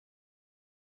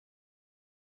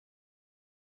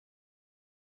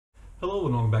Hello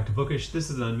and welcome back to Bookish. This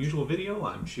is an unusual video.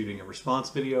 I'm shooting a response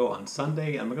video on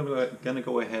Sunday. I'm going to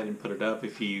go ahead and put it up.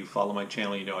 If you follow my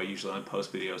channel, you know I usually only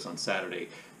post videos on Saturday,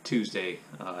 Tuesday,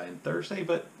 and Thursday,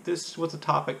 but this was a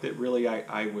topic that really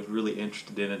I was really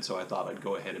interested in, and so I thought I'd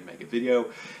go ahead and make a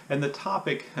video. And the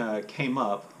topic came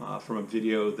up from a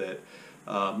video that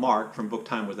Mark from Book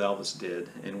Time with Elvis did,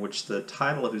 in which the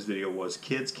title of his video was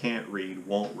 "Kids Can't Read,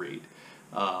 Won't Read."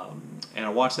 And I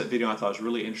watched that video and I thought it was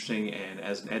really interesting, and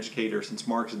as an educator, since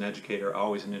Mark's an educator, I'm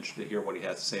always interested to hear what he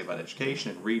has to say about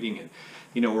education and reading, and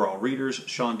you know, we're all readers.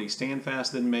 Sean D.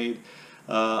 Standfast then made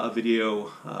a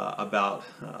video about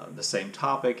the same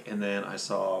topic, and then I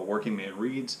saw Working Man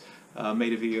Reads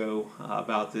made a video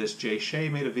about this. Jay Shea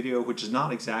made a video which is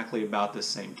not exactly about this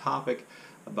same topic,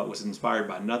 but was inspired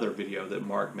by another video that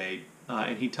Mark made,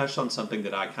 and he touched on something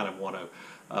that I kind of want to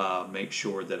make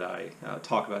sure that I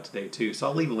talk about today too. So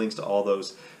I'll leave links to all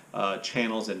those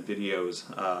channels and videos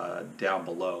down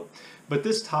below. But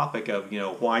this topic of, you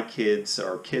know, why kids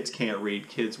can't read,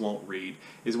 kids won't read,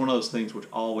 is one of those things which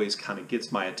always kind of gets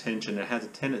my attention. It has a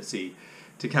tendency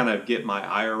to kind of get my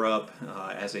ire up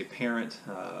as a parent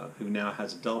who now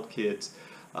has adult kids.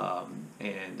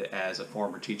 And as a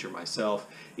former teacher myself,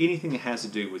 anything that has to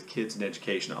do with kids and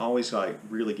education always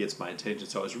really gets my attention.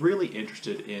 So I was really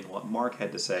interested in what Mark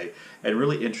had to say, and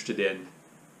really interested in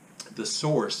the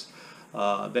source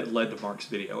that led to Mark's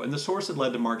video. And the source that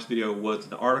led to Mark's video was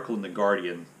an article in The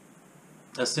Guardian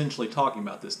essentially talking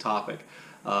about this topic,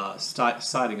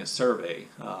 citing a survey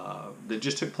that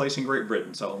just took place in Great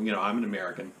Britain. So, you know, I'm an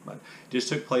American, but just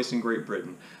took place in Great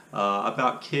Britain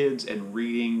about kids and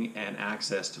reading and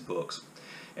access to books.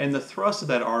 And the thrust of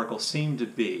that article seemed to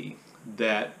be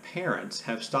that parents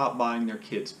have stopped buying their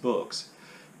kids books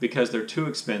because they're too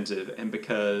expensive and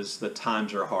because the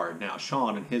times are hard. Now,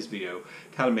 Sean in his video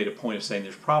kind of made a point of saying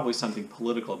there's probably something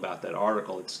political about that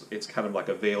article. It's kind of like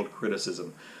a veiled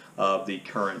criticism of the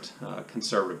current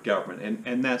conservative government,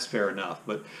 and that's fair enough.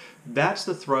 But that's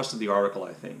the thrust of the article,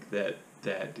 I think, that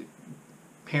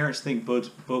parents think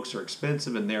books are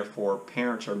expensive, and therefore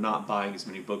parents are not buying as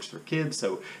many books for kids,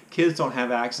 so kids don't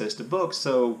have access to books,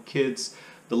 so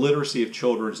the literacy of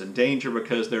children is in danger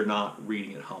because they're not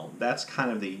reading at home. That's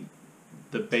kind of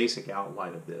the basic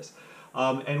outline of this.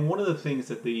 And one of the things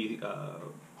that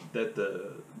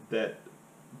that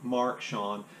Mark,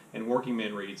 Sean, and Working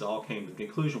Man Reads all came to the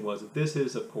conclusion was that this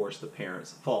is, of course, the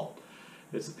parents' fault.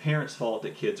 It's the parents' fault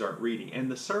that kids aren't reading. And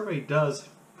the survey does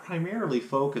primarily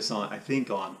focus on, I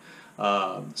think, on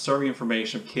survey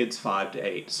information of kids 5 to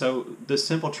 8. So the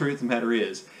simple truth of the matter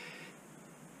is,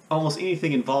 almost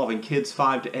anything involving kids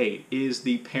 5 to 8 is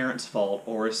the parents' fault,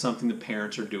 or is something the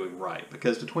parents are doing right.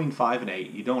 Because between 5 and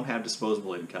 8, you don't have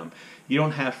disposable income, you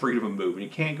don't have freedom of movement, you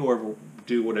can't go over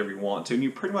do whatever you want to, and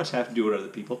you pretty much have to do what other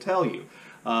people tell you.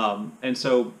 And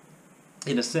so,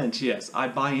 in a sense, yes, I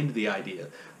buy into the idea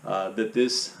that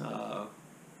this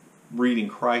reading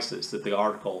crisis that the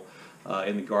article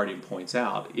in The Guardian points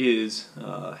out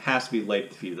has to be laid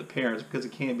at the feet of the parents, because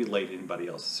it can't be laid at anybody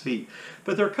else's feet.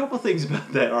 But there are a couple of things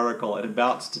about that article and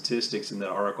about statistics in that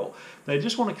article that I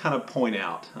just want to kind of point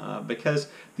out, because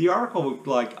the article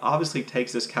obviously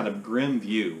takes this kind of grim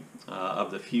view of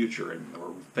the future, and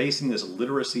we're facing this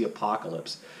literacy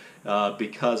apocalypse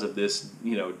because of this,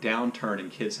 you know, downturn in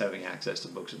kids having access to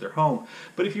books at their home.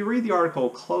 But if you read the article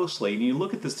closely and you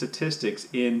look at the statistics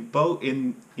in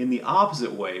the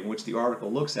opposite way in which the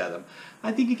article looks at them,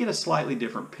 I think you get a slightly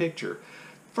different picture.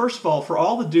 First of all, for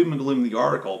all the doom and gloom of the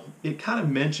article, it kind of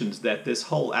mentions that this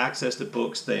whole access to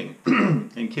books thing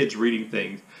and kids reading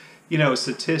thing, you know,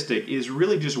 statistic is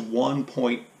really just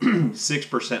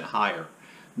 1.6% higher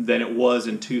than it was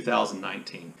in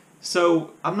 2019.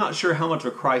 So I'm not sure how much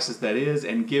of a crisis that is,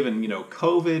 and given, you know,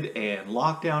 COVID and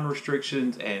lockdown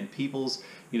restrictions and people's,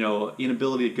 you know,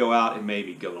 inability to go out and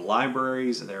maybe go to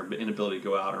libraries, and their inability to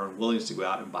go out or unwillingness to go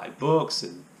out and buy books,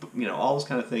 and, you know, all those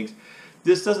kind of things,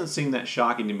 this doesn't seem that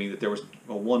shocking to me that there was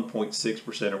a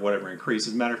 1.6% or whatever increase.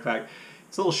 As a matter of fact,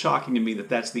 it's a little shocking to me that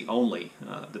that's the only,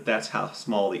 that's how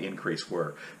small the increase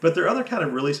were. But there are other kind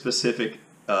of really specific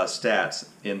stats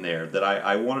in there that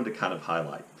I wanted to kind of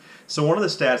highlight. So one of the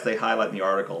stats they highlight in the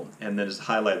article, and then is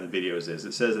highlighted in the videos, is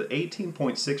it says that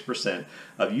 18.6%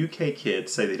 of UK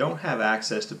kids say they don't have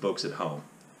access to books at home.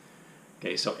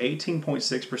 Okay, so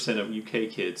 18.6% of UK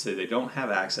kids say they don't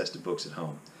have access to books at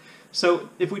home. So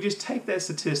if we just take that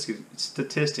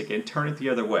statistic and turn it the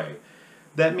other way,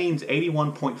 that means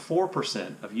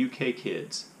 81.4% of UK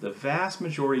kids, the vast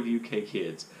majority of UK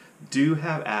kids, do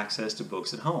have access to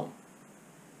books at home.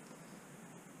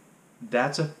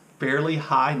 That's a fairly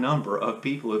high number of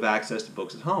people who have access to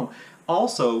books at home.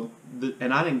 Also,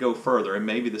 and I didn't go further, and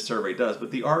maybe the survey does, but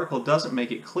the article doesn't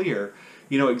make it clear,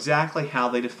 exactly how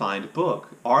they defined book.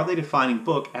 Are they defining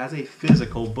book as a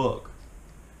physical book?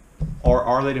 Or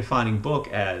are they defining book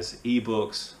as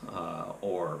ebooks,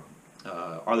 or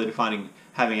are they defining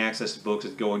having access to books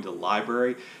as going to the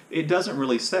library? It doesn't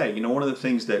really say. One of the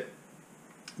things that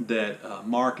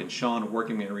Mark and Sean,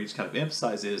 Working Man Reads, kind of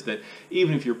emphasize is that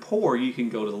even if you're poor, you can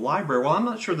go to the library. Well, I'm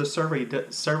not sure the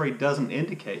survey doesn't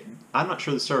indicate. I'm not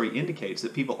sure the survey indicates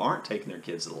that people aren't taking their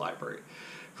kids to the library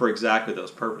for exactly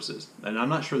those purposes. And I'm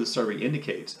not sure the survey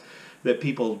indicates that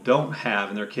people don't have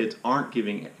and their kids aren't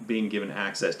being given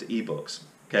access to ebooks.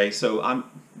 Okay, so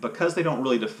because they don't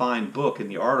really define book in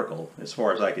the article, as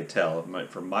far as I could tell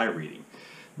from my reading,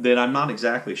 then I'm not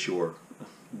exactly sure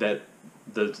that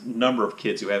the number of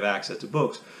kids who have access to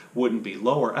books wouldn't be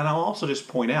lower. And I'll also just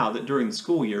point out that during the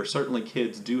school year, certainly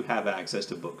kids do have access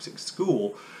to books at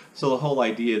school. So the whole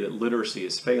idea that literacy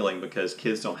is failing because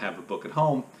kids don't have a book at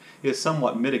home is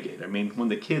somewhat mitigated. I mean, when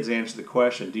the kids answer the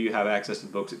question, do you have access to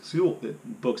books at school,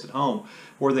 books at home,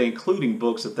 were they including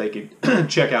books that they could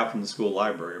check out from the school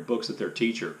library, or books that their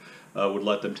teacher would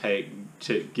let them take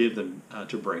to give them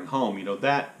to bring home?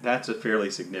 That's a fairly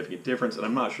significant difference, and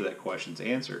I'm not sure that question's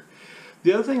answered.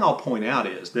 The other thing I'll point out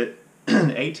is that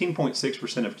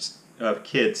 18.6% of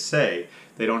kids say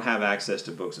they don't have access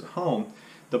to books at home.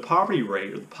 The poverty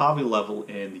rate, or the poverty level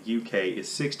in the UK, is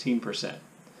 16%.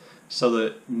 So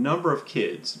the number of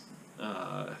kids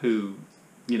who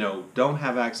don't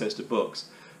have access to books,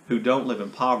 who don't live in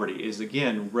poverty, is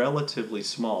again relatively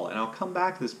small. And I'll come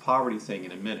back to this poverty thing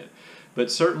in a minute.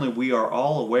 But certainly we are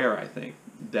all aware, I think,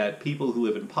 that people who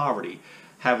live in poverty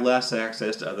have less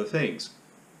access to other things.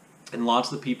 And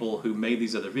lots of the people who made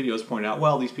these other videos point out,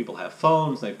 well, these people have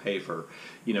phones, they pay for,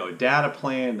 a data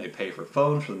plan, they pay for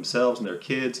phones for themselves and their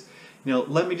kids.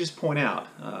 Let me just point out,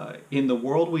 in the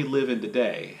world we live in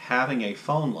today, having a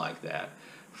phone like that,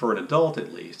 for an adult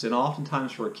at least, and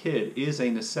oftentimes for a kid, is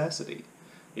a necessity.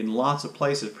 In lots of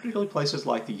places, particularly places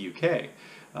like the UK,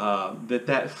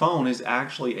 that phone is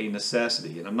actually a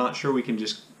necessity. And I'm not sure we can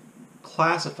just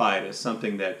classify it as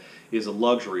something that is a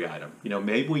luxury item.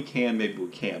 Maybe we can, maybe we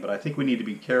can't, but I think we need to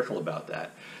be careful about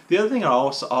that. The other thing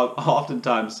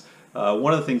oftentimes,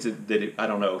 one of the things that I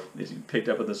don't know if you picked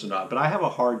up on this or not, but I have a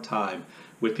hard time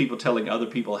with people telling other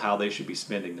people how they should be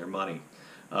spending their money.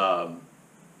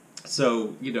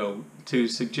 So, to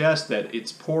suggest that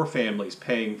it's poor parents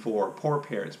paying for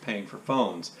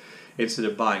phones instead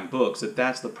of buying books,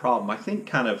 that's the problem, I think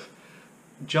kind of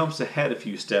jumps ahead a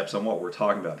few steps on what we're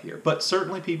talking about here. But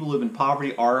certainly people who live in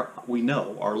poverty are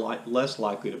less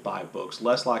likely to buy books,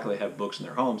 less likely to have books in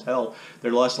their homes. Hell,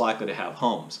 they're less likely to have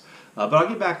homes. But I'll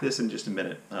get back to this in just a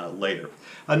minute later.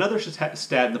 Another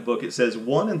stat in the book, it says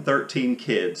 1 in 13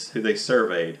 kids who they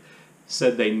surveyed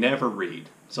said they never read.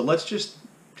 So let's just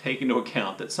take into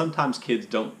account that sometimes kids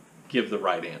don't give the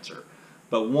right answer.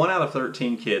 But 1 out of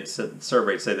 13 kids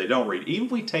surveyed say they don't read. Even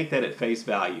if we take that at face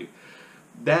value,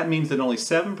 that means that only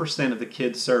 7% of the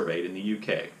kids surveyed in the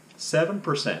UK,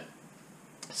 7%,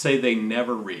 say they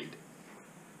never read.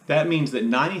 That means that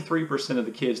 93% of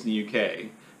the kids in the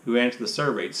UK who answered the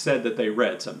survey said that they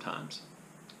read sometimes.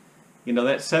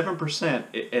 That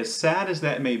 7%, as sad as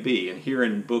that may be, and here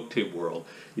in BookTube world,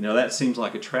 that seems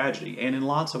like a tragedy, and in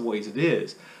lots of ways it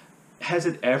is. Has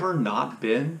it ever not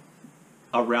been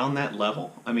around that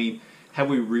level? I mean, have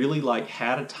we really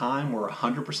had a time where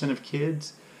 100% of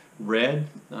kids read,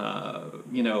 where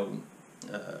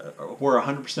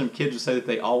 100% of kids would say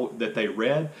that they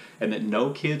read, and that no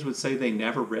kids would say they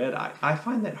never read? I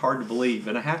find that hard to believe,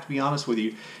 and I have to be honest with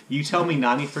you. You tell me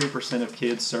 93% of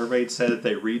kids surveyed said that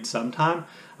they read sometime,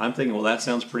 I'm thinking, well, that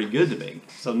sounds pretty good to me.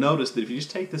 So notice that if you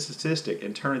just take the statistic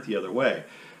and turn it the other way,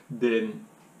 then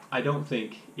I don't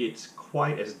think it's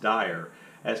quite as dire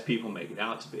as people make it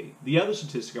out to be. The other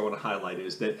statistic I want to highlight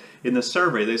is that in the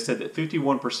survey they said that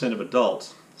 51% of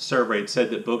adults surveyed said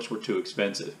that books were too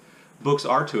expensive. Books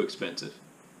are too expensive.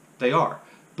 They are.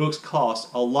 Books cost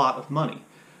a lot of money.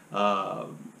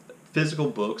 Physical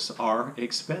books are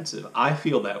expensive. I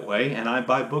feel that way, and I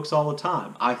buy books all the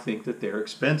time. I think that they're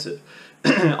expensive.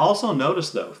 Also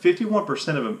notice, though,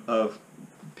 51% of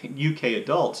UK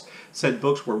adults said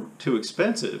books were too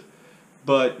expensive,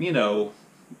 but,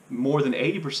 more than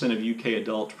 80% of UK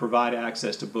adults provide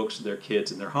access to books to their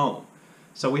kids in their home.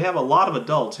 So we have a lot of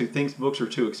adults who think books are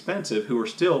too expensive who are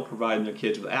still providing their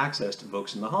kids with access to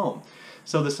books in the home.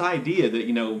 So this idea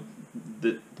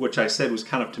that, which I said was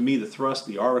kind of to me the thrust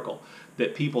of the article,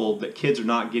 that kids are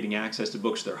not getting access to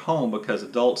books to their home because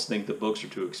adults think that books are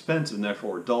too expensive and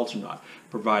therefore adults are not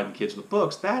providing kids with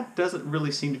books, that doesn't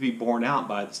really seem to be borne out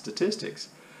by the statistics.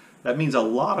 That means a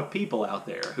lot of people out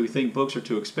there who think books are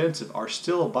too expensive are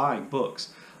still buying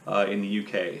books in the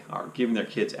UK, are giving their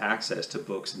kids access to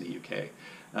books in the UK.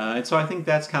 And so I think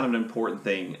that's kind of an important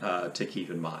thing to keep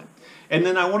in mind. And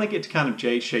then I want to get to kind of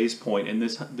Jay Shea's point and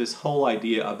this whole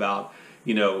idea about,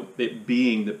 it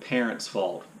being the parents'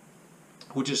 fault,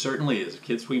 which it certainly is.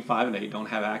 Kids between 5 and 8 don't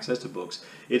have access to books.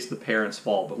 It's the parents'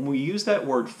 fault. But when we use that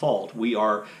word fault, we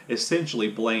are essentially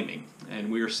blaming,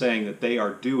 and we are saying that they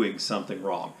are doing something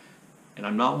wrong. And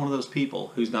I'm not one of those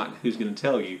people who's going to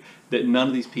tell you that none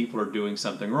of these people are doing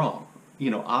something wrong.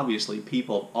 Obviously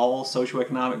people of all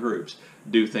socioeconomic groups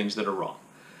do things that are wrong.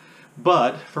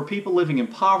 But for people living in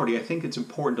poverty, I think it's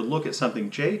important to look at something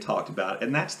Jay talked about,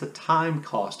 and that's the time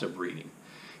cost of reading.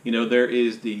 There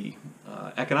is the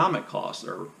economic cost,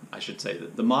 or I should say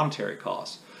the monetary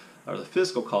cost, or the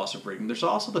physical cost of reading. There's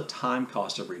also the time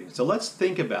cost of reading. So let's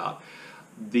think about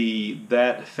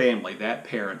that family, that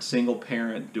parent, single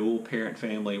parent, dual parent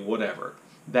family, whatever,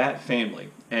 that family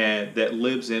that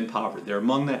lives in poverty. They're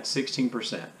among that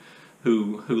 16%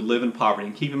 who live in poverty.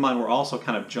 And keep in mind, we're also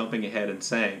kind of jumping ahead and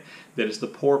saying that it's the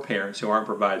poor parents who aren't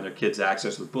providing their kids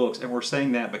access with books. And we're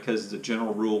saying that because as a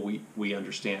general rule, we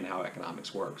understand how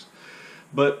economics works.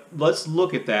 But let's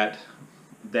look at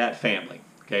that family,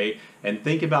 okay, and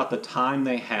think about the time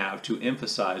they have to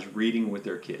emphasize reading with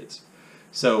their kids.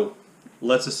 So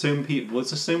let's assume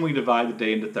we divide the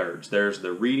day into thirds. There's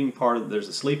the reading part, there's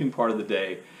the sleeping part of the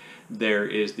day, there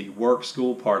is the work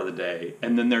school part of the day,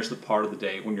 and then there's the part of the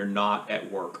day when you're not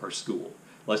at work or school.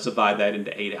 Let's divide that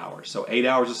into 8 hours. So 8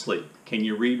 hours of sleep. Can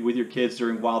you read with your kids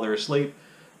while they're asleep?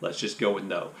 Let's just go with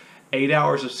no. 8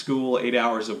 hours of school, 8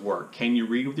 hours of work. Can you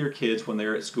read with your kids when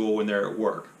they're at school, when they're at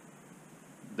work?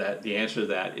 The answer to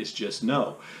that is just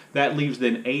no. That leaves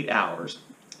then 8 hours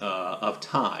of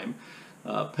time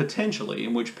potentially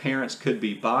in which parents could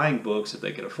be buying books if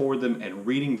they could afford them and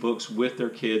reading books with their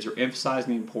kids, or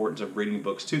emphasizing the importance of reading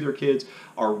books to their kids,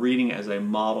 or reading as a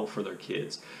model for their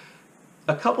kids.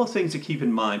 A couple of things to keep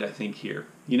in mind, I think, here.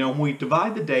 When we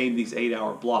divide the day in these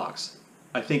 8-hour blocks,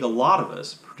 I think a lot of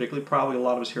us, particularly probably a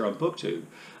lot of us here on BookTube,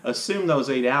 assume those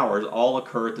 8 hours all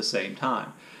occur at the same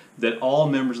time. That all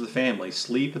members of the family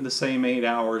sleep in the same 8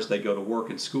 hours, they go to work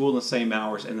and school in the same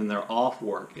hours, and then they're off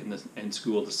work and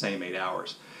school the same 8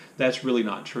 hours. That's really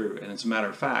not true. And as a matter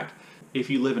of fact, if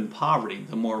you live in poverty,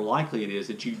 the more likely it is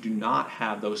that you do not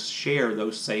have share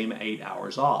those same 8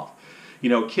 hours off.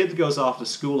 Kid goes off to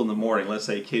school in the morning. Let's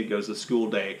say a kid goes to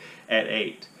school day at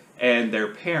 8, and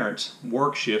their parents'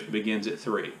 work shift begins at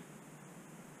 3.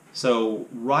 So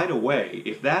right away,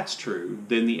 if that's true,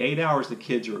 then the 8 hours the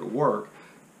kids are at work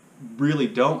really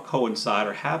don't coincide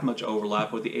or have much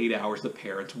overlap with the 8 hours the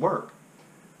parents work.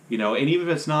 And even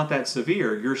if it's not that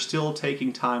severe, you're still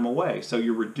taking time away. So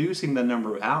you're reducing the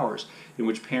number of hours in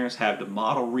which parents have to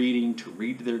model reading, to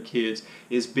read to their kids,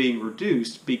 is being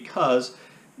reduced because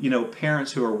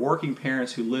parents who are working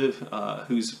parents who live,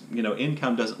 whose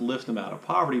income doesn't lift them out of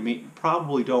poverty,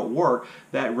 probably don't work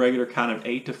that regular kind of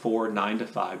 8 to 4, 9 to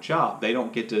 5 job. They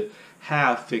don't get to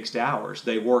have fixed hours.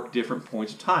 They work different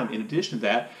points of time. In addition to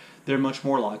that, they're much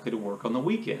more likely to work on the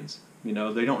weekends. They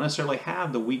don't necessarily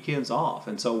have the weekends off,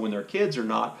 and so when their kids are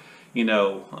not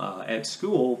at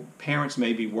school, parents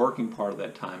may be working part of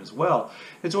that time as well.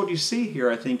 And so what you see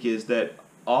here, I think, is that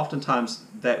oftentimes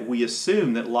that we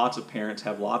assume that lots of parents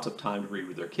have lots of time to read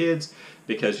with their kids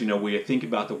because we think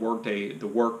about the workday, the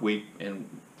work week,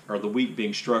 or the week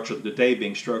being structured, the day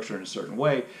being structured in a certain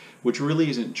way, which really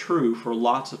isn't true for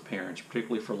lots of parents,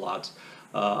 particularly for lots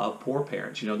of poor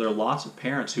parents. There are lots of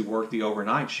parents who work the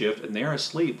overnight shift and they're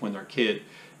asleep when their kid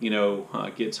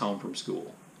gets home from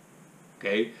school.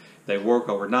 Okay, they work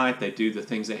overnight, they do the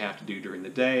things they have to do during the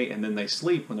day, and then they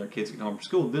sleep when their kids get home from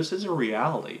school. This is a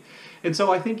reality. And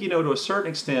so I think, to a certain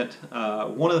extent,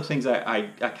 one of the things I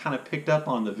kind of picked up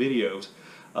on the videos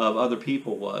of other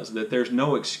people was that there's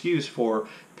no excuse for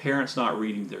parents not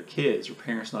reading their kids or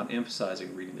parents not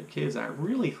emphasizing reading their kids. And I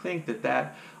really think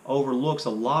that overlooks a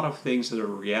lot of things that are a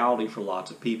reality for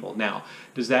lots of people. Now,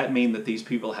 does that mean that these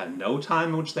people have no time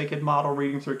in which they could model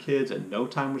reading for their kids and no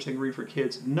time in which they can read for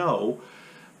kids? No.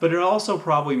 But it also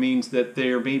probably means that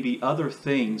there may be other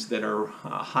things that are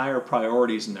higher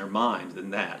priorities in their mind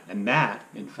than that. And that,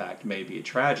 in fact, may be a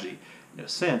tragedy. In a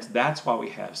sense, that's why we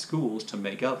have schools, to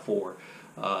make up for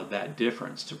that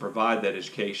difference, to provide that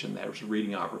education, that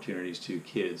reading opportunities to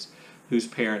kids whose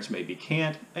parents maybe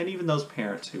can't, and even those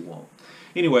parents who won't.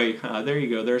 Anyway, there you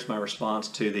go. There's my response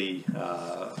to the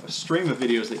stream of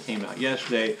videos that came out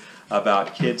yesterday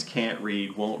about kids can't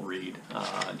read, won't read.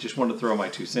 Just wanted to throw my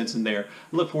 2 cents in there.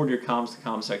 Look forward to your comments in the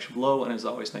comment section below, and as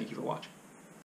always, thank you for watching.